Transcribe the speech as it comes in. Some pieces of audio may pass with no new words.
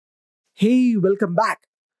Hey, welcome back.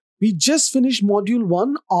 We just finished module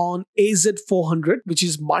 1 on AZ-400, which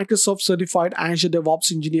is Microsoft Certified Azure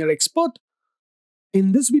DevOps Engineer Expert.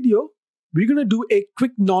 In this video, we're going to do a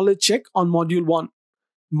quick knowledge check on module 1.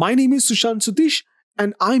 My name is Sushant Sutish,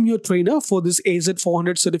 and I'm your trainer for this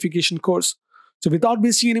AZ-400 certification course. So without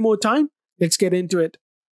wasting any more time, let's get into it.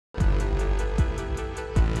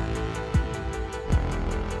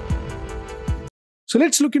 So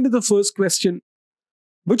let's look into the first question.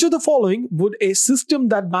 Which of the following would a system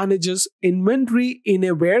that manages inventory in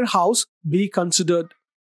a warehouse be considered?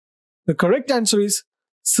 The correct answer is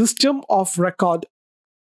system of record.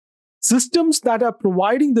 Systems that are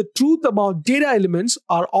providing the truth about data elements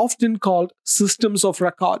are often called systems of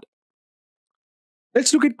record.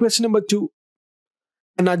 Let's look at question number 2.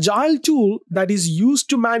 An agile tool that is used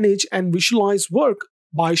to manage and visualize work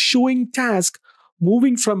by showing tasks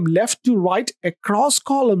moving from left to right across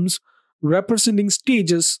columns representing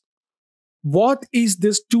stages. What is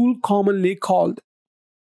this tool commonly called?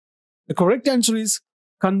 The correct answer is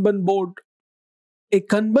Kanban board. A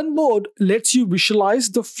Kanban board lets you visualize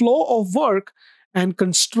the flow of work and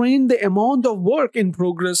constrain the amount of work in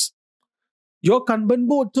progress. Your Kanban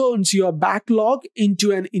board turns your backlog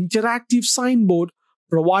into an interactive signboard,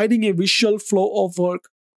 providing a visual flow of work.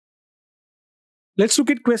 Let's look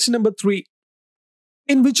at question number 3.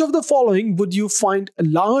 In which of the following would you find a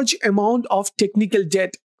large amount of technical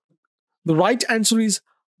debt? The right answer is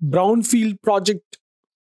brownfield project.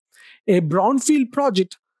 A brownfield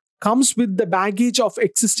project comes with the baggage of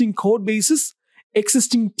existing code bases,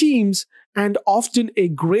 existing teams, and often a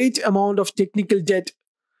great amount of technical debt.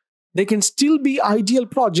 They can still be ideal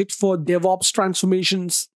project for DevOps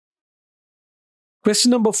transformations.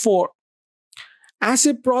 Question number 4. As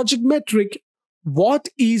a project metric, what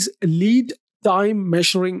is lead time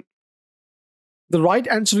measuring? The right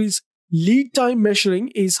answer is lead time measuring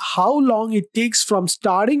is how long it takes from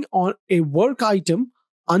starting on a work item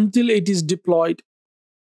until it is deployed.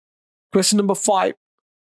 Question number 5.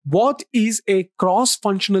 What is a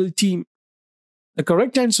cross-functional team? The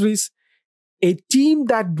correct answer is a team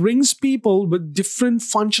that brings people with different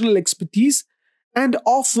functional expertise and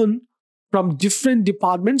often from different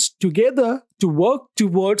departments together to work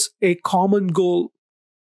towards a common goal.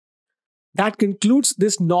 That concludes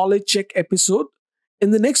this knowledge check episode.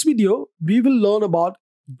 In the next video, we will learn about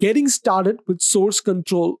getting started with source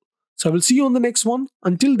control. So I will see you on the next one.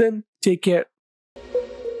 Until then, take care.